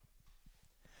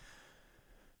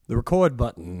The record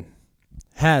button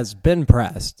has been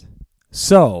pressed,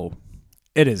 so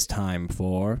it is time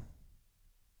for...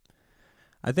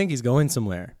 I think he's going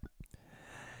somewhere.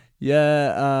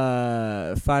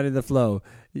 Yeah, finding the flow.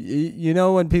 You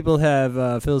know when people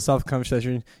have philosophical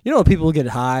conversation, you know when people get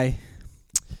high?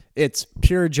 It's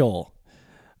pure Joel.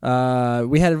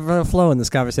 We had a flow in this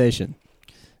conversation.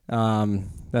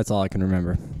 That's all I can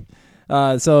remember.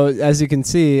 So as you can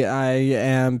see, I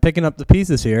am picking up the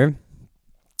pieces here.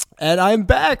 And I'm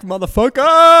back, motherfuckers!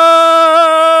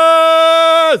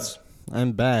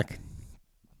 I'm back.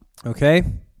 Okay?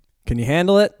 Can you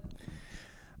handle it?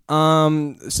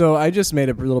 So I just made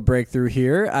a little breakthrough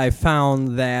here. I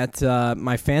found that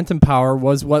my phantom power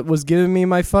was what was giving me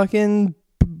my fucking...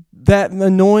 that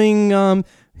annoying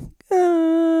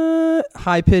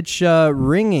high-pitch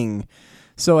ringing.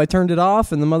 So I turned it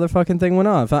off, and the motherfucking thing went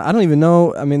off. I don't even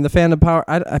know. I mean, the phantom power,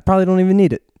 I probably don't even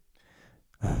need it.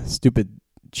 Stupid...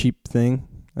 cheap thing.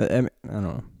 I don't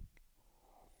know.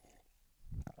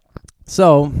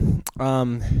 So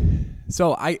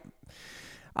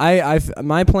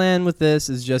my plan with this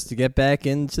is just to get back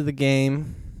into the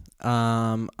game.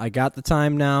 I got the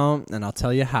time now, and I'll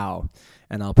tell you how.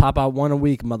 And I'll pop out one a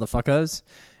week, motherfuckers.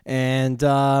 And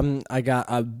I got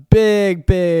a big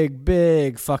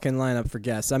fucking lineup for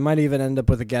guests. I might even end up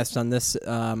with a guest on this.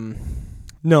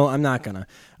 No, I'm not gonna.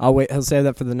 I'll wait. I'll save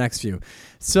that for the next few.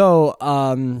 So,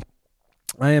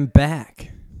 I am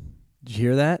back. Did you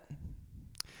hear that?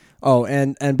 Oh,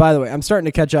 and by the way, I'm starting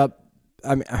to catch up.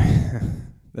 I mean,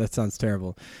 that sounds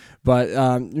terrible, but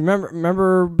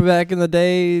remember back in the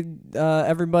day,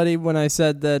 everybody, when I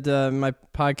said that my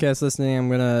podcast listening, I'm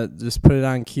gonna just put it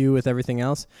on queue with everything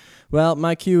else. Well,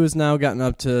 my queue has now gotten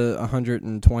up to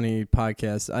 120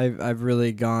 podcasts. I've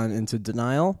really gone into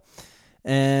denial.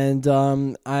 And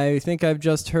I think I've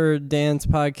just heard Dan's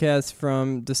podcast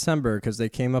from December because they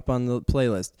came up on the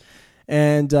playlist.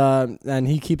 And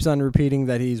he keeps on repeating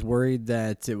that he's worried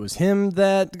that it was him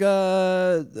that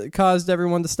caused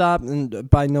everyone to stop. And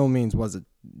by no means was it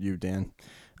you, Dan.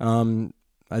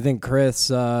 I think Chris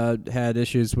had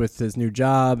issues with his new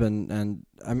job. And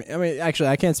I mean, actually,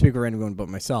 I can't speak for anyone but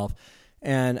myself.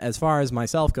 And as far as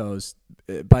myself goes,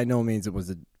 by no means it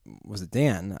was a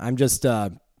Dan. I'm just...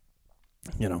 I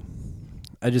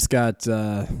just got,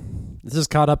 this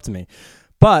just caught up to me.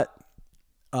 But,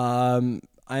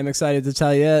 I'm excited to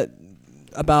tell you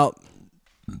about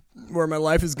where my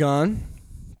life has gone.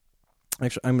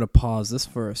 Actually, I'm going to pause this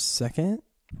for a second.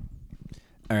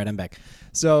 All right, I'm back.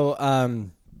 So,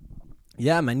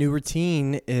 my new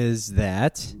routine is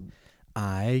that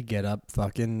I get up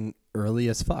fucking early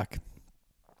as fuck.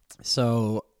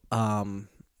 So,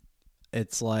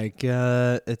 it's like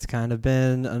it's kind of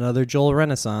been another Joel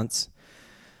Renaissance.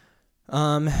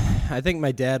 I think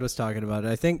my dad was talking about it.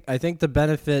 I think the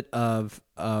benefit of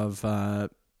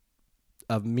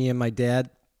me and my dad,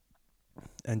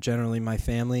 and generally my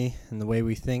family and the way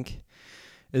we think,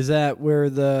 is that we're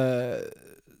the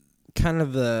kind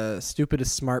of the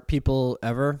stupidest smart people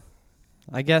ever.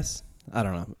 I guess. I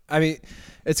don't know. I mean,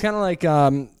 it's kind of like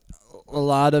a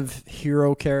lot of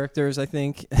hero characters, I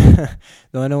think,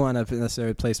 though I don't want to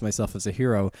necessarily place myself as a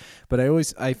hero, but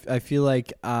I feel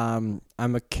like I'm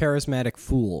a charismatic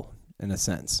fool in a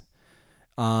sense.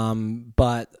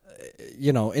 But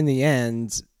in the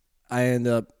end, I end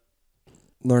up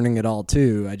learning it all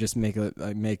too. I just make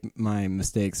my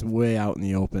mistakes way out in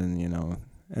the open,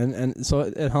 and so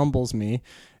it humbles me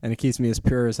and it keeps me as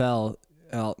pure as hell.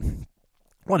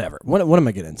 Whatever. What am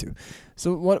I getting into?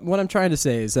 So what I'm trying to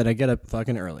say is that I get up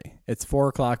fucking early. It's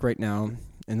 4:00 right now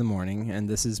in the morning, and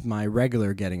this is my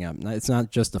regular getting up. It's not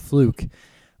just a fluke.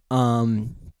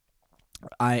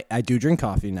 I do drink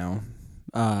coffee now.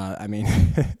 I mean,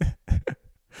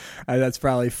 that's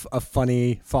probably a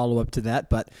funny follow-up to that,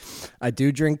 but I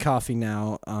do drink coffee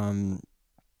now.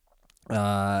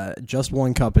 Just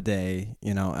 1 cup a day.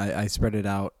 I spread it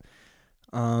out.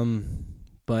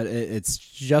 But it's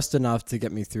just enough to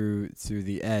get me through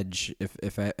the edge,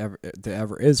 if there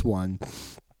ever is one.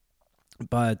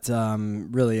 But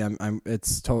really,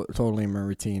 it's totally my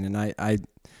routine, and I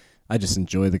just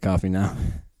enjoy the coffee now.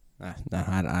 I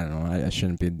don't know. I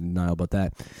shouldn't be in denial about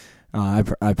that.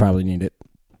 I probably need it.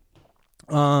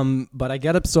 But I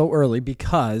get up so early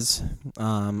because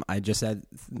I just had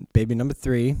baby number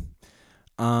 3,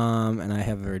 and I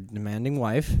have a demanding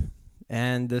wife.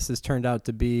 And this has turned out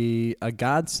to be a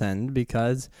godsend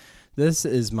because this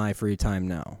is my free time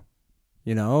now.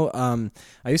 I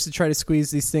used to try to squeeze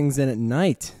these things in at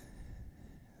night.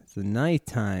 It's the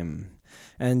nighttime.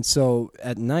 And so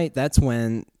at night, that's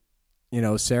when,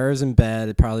 Sarah's in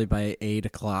bed probably by 8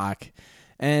 o'clock.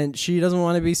 And she doesn't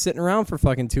want to be sitting around for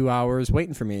fucking 2 hours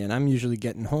waiting for me. And I'm usually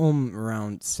getting home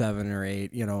around 7 or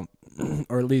 8,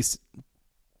 or at least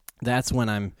that's when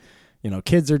I'm,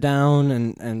 kids are down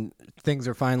and things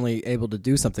are finally able to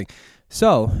do something.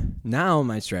 So now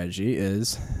my strategy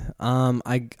is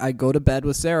I go to bed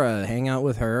with Sarah, hang out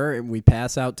with her, and we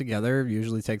pass out together.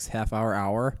 Usually takes half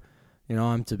hour.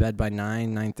 I'm to bed by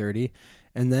 9:30.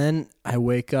 And then I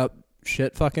wake up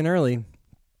shit fucking early.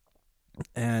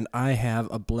 And I have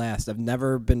a blast. I've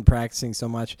never been practicing so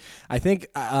much. I think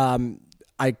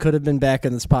I could have been back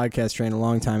in this podcast train a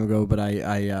long time ago, but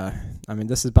I mean,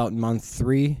 this is about month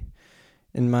 3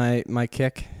 in my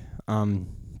kick.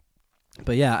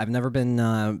 But yeah, I've never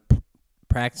been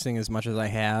practicing as much as I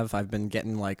have. I've been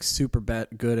getting like super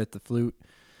good at the flute,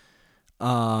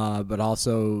 but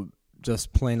also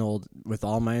just plain old with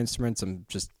all my instruments. I'm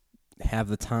just have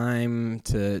the time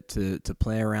to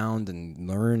play around and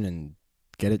learn and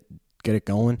get it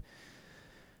going.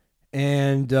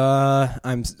 And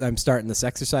I'm starting this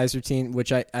exercise routine,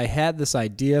 which I had this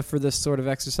idea for this sort of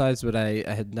exercise, but I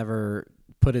had never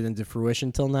put it into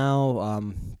fruition till now.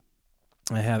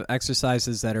 I have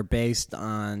exercises that are based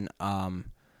on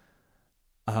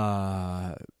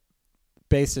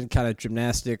based in kind of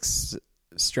gymnastics,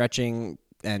 stretching,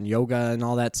 and yoga and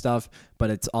all that stuff,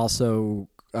 but it's also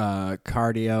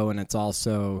cardio and it's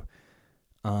also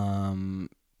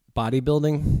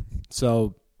bodybuilding.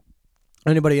 So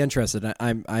anybody interested,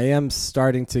 I am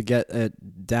starting to get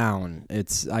it down.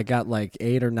 I got like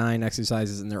 8 or 9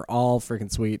 exercises and they're all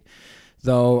freaking sweet.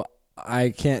 Though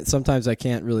sometimes I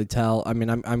can't really tell. I mean,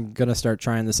 I'm going to start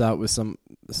trying this out with some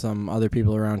other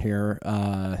people around here.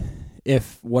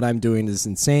 If what I'm doing is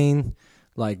insane,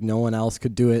 like no one else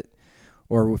could do it,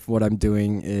 or if what I'm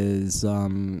doing is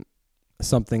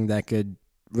something that could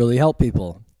really help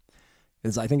people.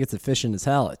 Because I think it's efficient as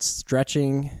hell. It's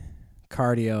stretching,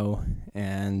 cardio,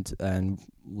 and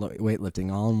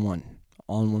weightlifting all in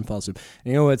one fell swoop.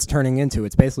 And you know what it's turning into?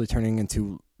 It's basically turning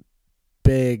into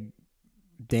big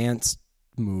dance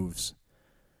moves,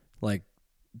 like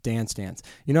dance.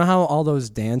 You know how all those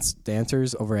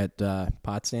dancers over at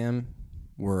Potsdam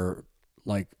were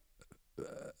like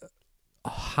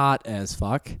hot as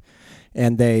fuck,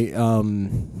 and they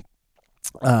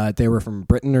were from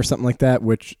Britain or something like that,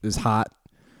 which is hot.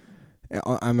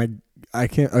 I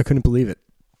couldn't believe it.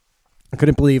 I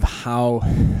couldn't believe how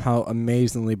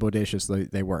amazingly bodacious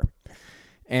they were,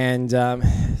 and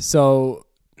so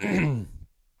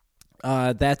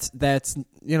that's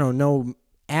no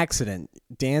accident.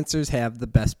 Dancers have the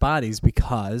best bodies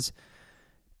because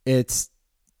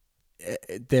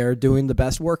they're doing the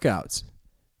best workouts.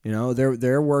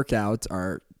 Their workouts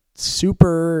are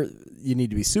super. You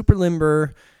need to be super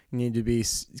limber. You need to be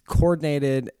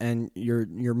coordinated, and you're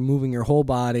moving your whole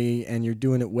body, and you're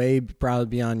doing it way probably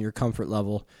beyond your comfort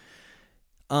level.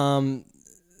 So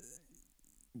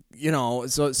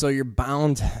you're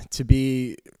bound to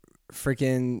be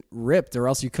freaking ripped, or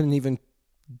else you couldn't even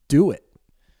do it.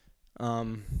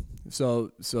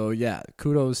 So yeah,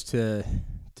 kudos to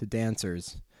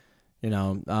dancers.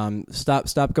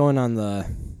 Stop going on the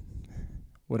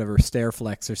whatever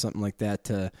Stairflex or something like that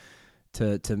to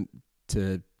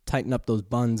tighten up those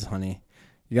buns, honey.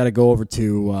 You got to go over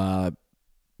to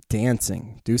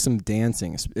dancing. Do some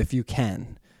dancing if you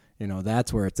can.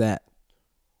 That's where it's at.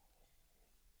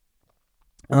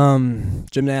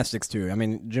 Gymnastics too. I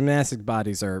mean, gymnastic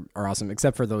bodies are awesome,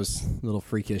 except for those little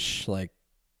freakish like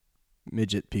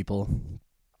midget people.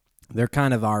 They're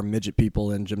kind of our midget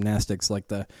people in gymnastics, like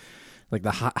the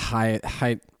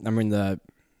high. I mean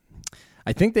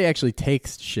I think they actually take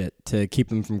shit to keep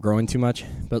them from growing too much,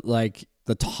 but like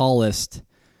the tallest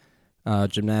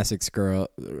gymnastics girl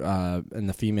and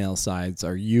the female sides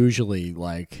are usually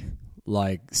like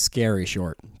scary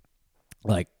short,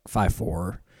 like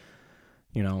 5'4".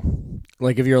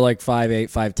 Like if you're like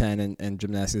 5'8", 5'10", and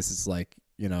gymnastics, it's like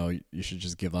you should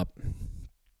just give up.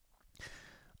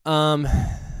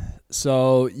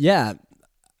 So yeah,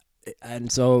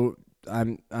 and so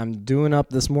I'm doing up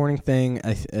this morning thing.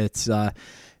 It's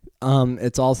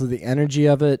also the energy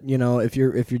of it. If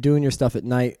you're doing your stuff at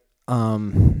night,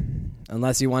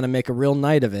 unless you want to make a real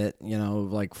night of it,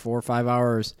 like 4 or 5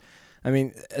 hours. I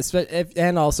mean,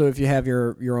 and also if you have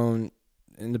your own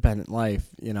independent life,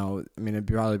 it'd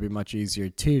probably be much easier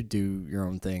to do your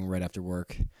own thing right after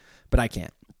work, but I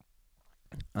can't.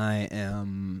 I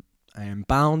am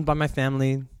bound by my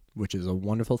family, which is a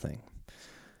wonderful thing.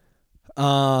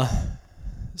 But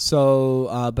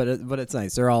it's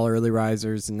nice. They're all early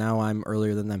risers, and now I'm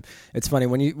earlier than them. It's funny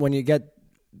when you get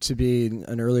to be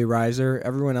an early riser,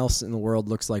 everyone else in the world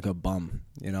looks like a bum.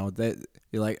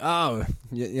 You're like, oh,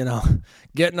 you know,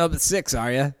 getting up at 6,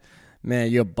 are you?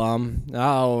 Man, you a bum.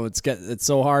 Oh, it's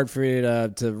so hard for you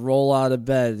to roll out of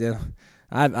bed. You know,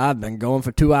 I've been going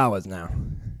for 2 hours now.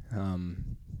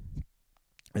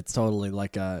 It's totally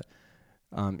like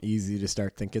easy to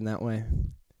start thinking that way.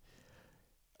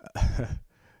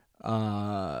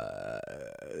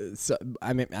 So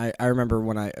I mean, I remember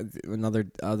when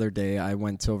other day I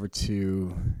went over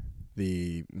to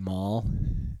the mall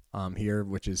here,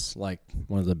 which is like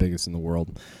one of the biggest in the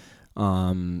world,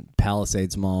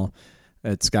 Palisades Mall.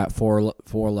 It's got four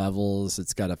levels.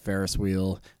 It's got a Ferris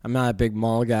wheel. I'm not a big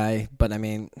mall guy, but I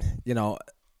mean, you know,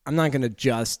 I'm not going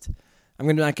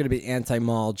to be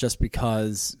anti-mall just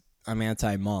because I'm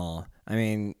anti-mall. I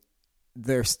mean,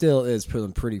 there still is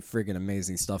pretty friggin'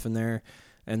 amazing stuff in there.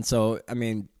 And so, I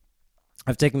mean,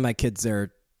 I've taken my kids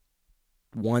there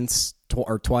once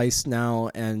or twice now,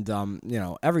 and you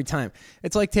know, every time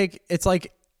it's like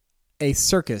a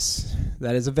circus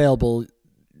that is available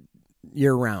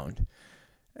year round.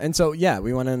 And so, yeah,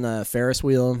 we went on a Ferris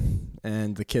wheel,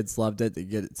 and the kids loved it. They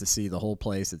get to see the whole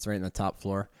place. It's right in the top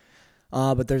floor.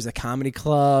 But there's a comedy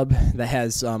club that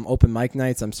has open mic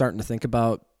nights. I'm starting to think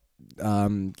about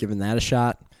giving that a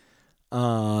shot.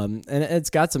 And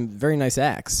it's got some very nice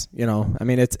acts, you know. I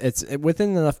mean, it's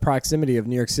within enough proximity of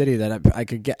New York City that I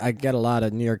get a lot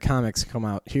of New York comics come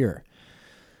out here.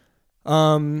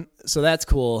 So that's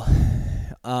cool.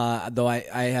 Though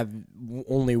I have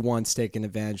only once taken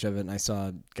advantage of it, and I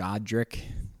saw Godric,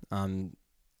 and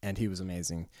he was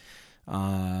amazing.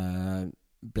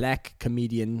 Black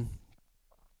comedian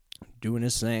doing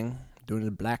his thing, doing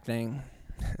the black thing.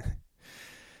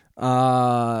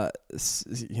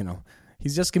 You know,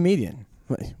 he's just a comedian.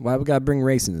 Why we gotta bring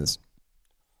race into this?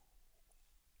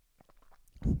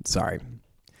 Sorry.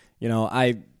 You know,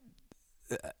 I'm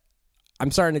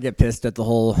starting to get pissed at the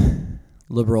whole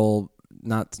liberal,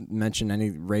 not to mention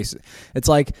any race. It's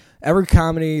like every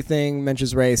comedy thing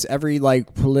mentions race. Every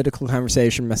like political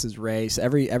conversation mentions race.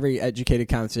 Every educated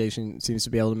conversation seems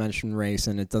to be able to mention race,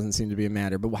 and it doesn't seem to be a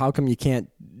matter. But how come you can't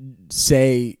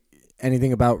say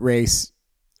anything about race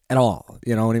at all?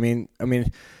 You know what I mean? I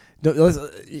mean,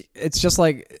 it's just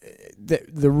like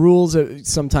the rules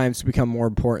sometimes become more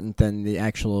important than the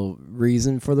actual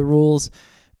reason for the rules.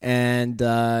 And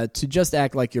to just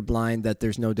act like you're blind that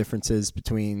there's no differences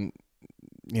between,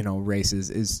 you know, races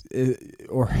is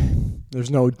or there's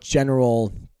no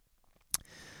general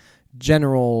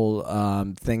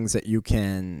things that you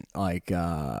can like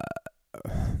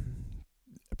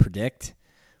predict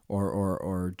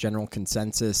or general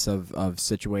consensus of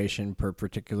situation per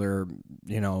particular,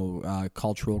 you know,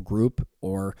 cultural group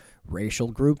or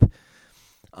racial group,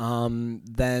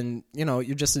 then, you know,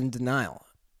 you're just in denial.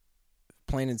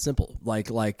 Plain and simple. Like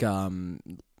you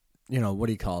know, what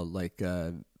do you call it? Like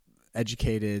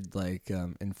educated, like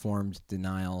informed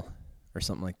denial or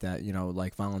something like that, you know,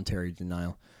 like voluntary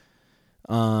denial,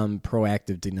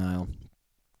 proactive denial.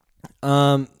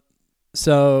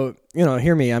 So, you know,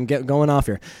 hear me, I'm going off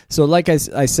here. So like I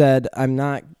said, I'm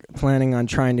not planning on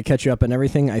trying to catch you up on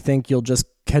everything. I think you'll just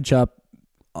catch up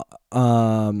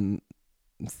through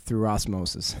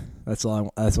osmosis. That's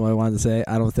all I wanted to say.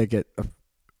 I don't think it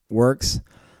works,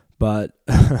 but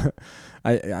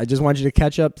I just want you to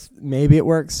catch up. Maybe it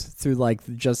works through like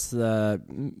just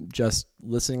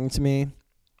listening to me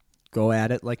go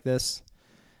at it like this,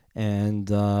 and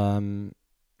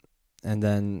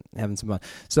then having some fun.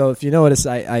 So if you notice,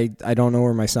 I don't know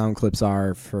where my sound clips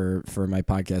are for my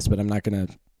podcast, but I'm not gonna,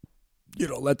 you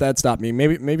know, let that stop me.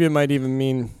 Maybe it might even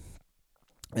mean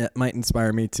it might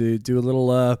inspire me to do a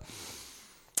little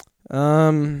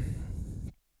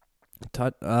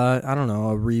I don't know,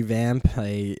 a revamp,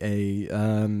 a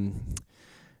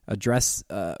dress,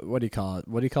 what do you call it?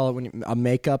 What do you call it when a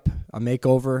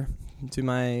makeover to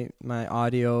my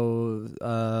audio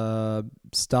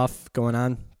stuff going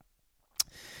on?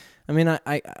 I mean,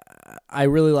 I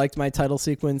really liked my title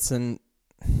sequence, and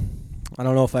I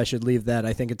don't know if I should leave that.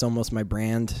 I think it's almost my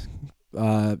brand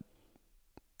at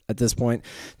this point.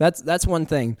 That's one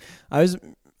thing. I was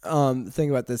thinking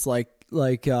about this, like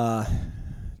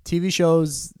TV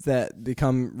shows that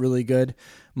become really good,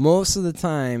 most of the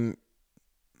time,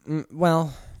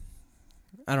 well,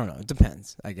 I don't know. It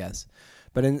depends, I guess.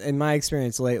 But in my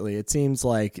experience lately, it seems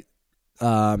like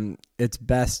it's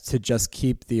best to just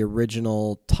keep the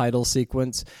original title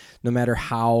sequence, no matter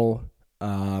how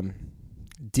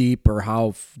deep or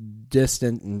how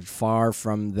distant and far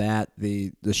from that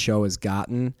the show has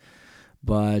gotten.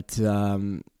 But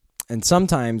and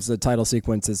sometimes the title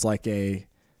sequence is like a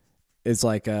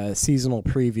seasonal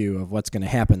preview of what's going to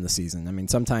happen this season. I mean,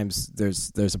 sometimes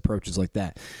there's approaches like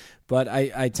that. But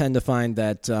I tend to find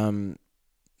that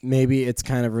maybe it's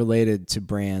kind of related to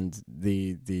brand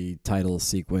the title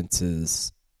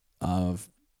sequences of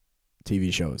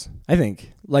TV shows. I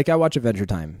think, like, I watch Adventure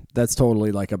Time. That's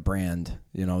totally like a brand,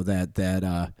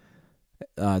 that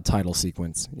title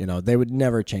sequence. They would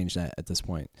never change that at this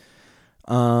point.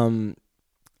 But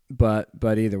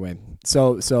either way,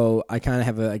 so I kind of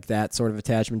have like that sort of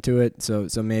attachment to it. So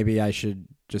maybe I should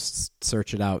just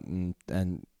search it out and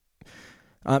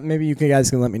maybe you guys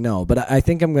can let me know. But I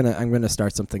think I'm gonna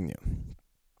start something new.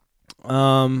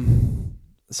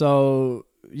 So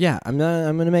yeah, I'm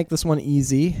gonna make this one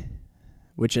easy,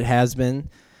 which it has been.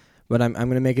 But I'm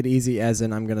gonna make it easy, as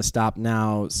in I'm gonna stop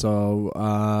now, so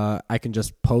I can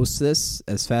just post this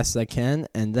as fast as I can,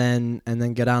 and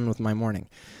then get on with my morning.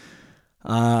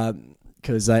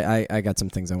 Because I got some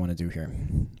things I want to do here.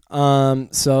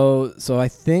 So I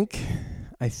think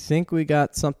we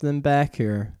got something back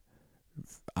here.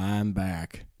 I'm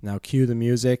back now. Cue the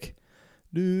music.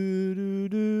 Do do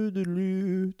do do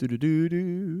do do do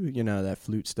do. That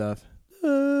flute stuff.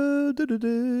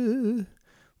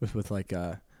 With like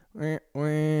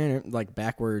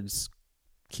backwards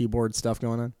keyboard stuff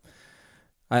going on.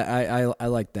 I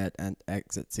like that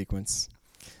exit sequence.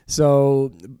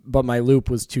 So, but my loop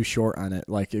was too short on it.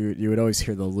 Like you would always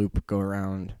hear the loop go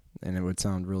around, and it would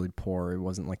sound really poor. It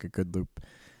wasn't like a good loop.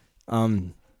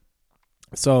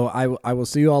 So I will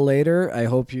see you all later. I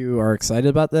hope you are excited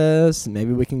about this.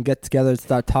 Maybe we can get together and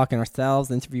start talking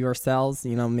ourselves, interview ourselves.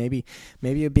 Maybe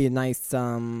it'd be a nice.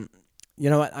 You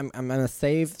know what? I'm gonna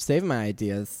save my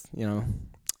ideas. All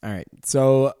right.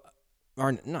 So, no,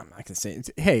 I'm not gonna say it.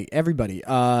 Hey, everybody.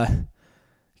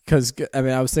 Because,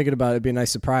 I was thinking about it'd be a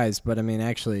nice surprise, but,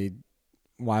 actually,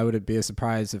 why would it be a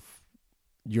surprise if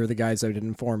you're the guys I didn't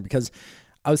inform? Because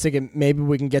I was thinking maybe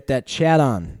we can get that chat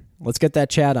on. Let's get that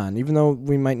chat on. Even though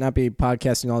we might not be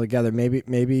podcasting all together,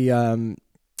 maybe some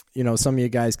of you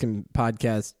guys can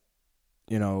podcast,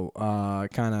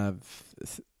 kind of,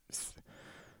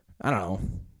 I don't know.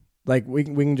 Like, we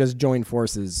can just join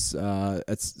forces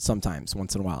sometimes,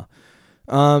 once in a while.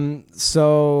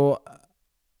 So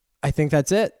I think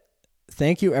that's it.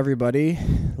 Thank you, everybody.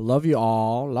 Love you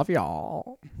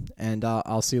all. And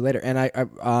I'll see you later.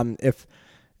 And if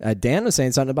Dan was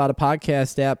saying something about a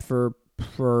podcast app for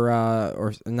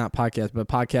or not podcast, but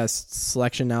podcast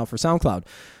selection now for SoundCloud.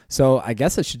 So I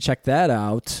guess I should check that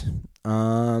out.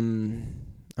 All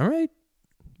right.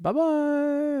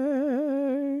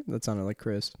 Bye-bye. That sounded like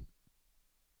Chris.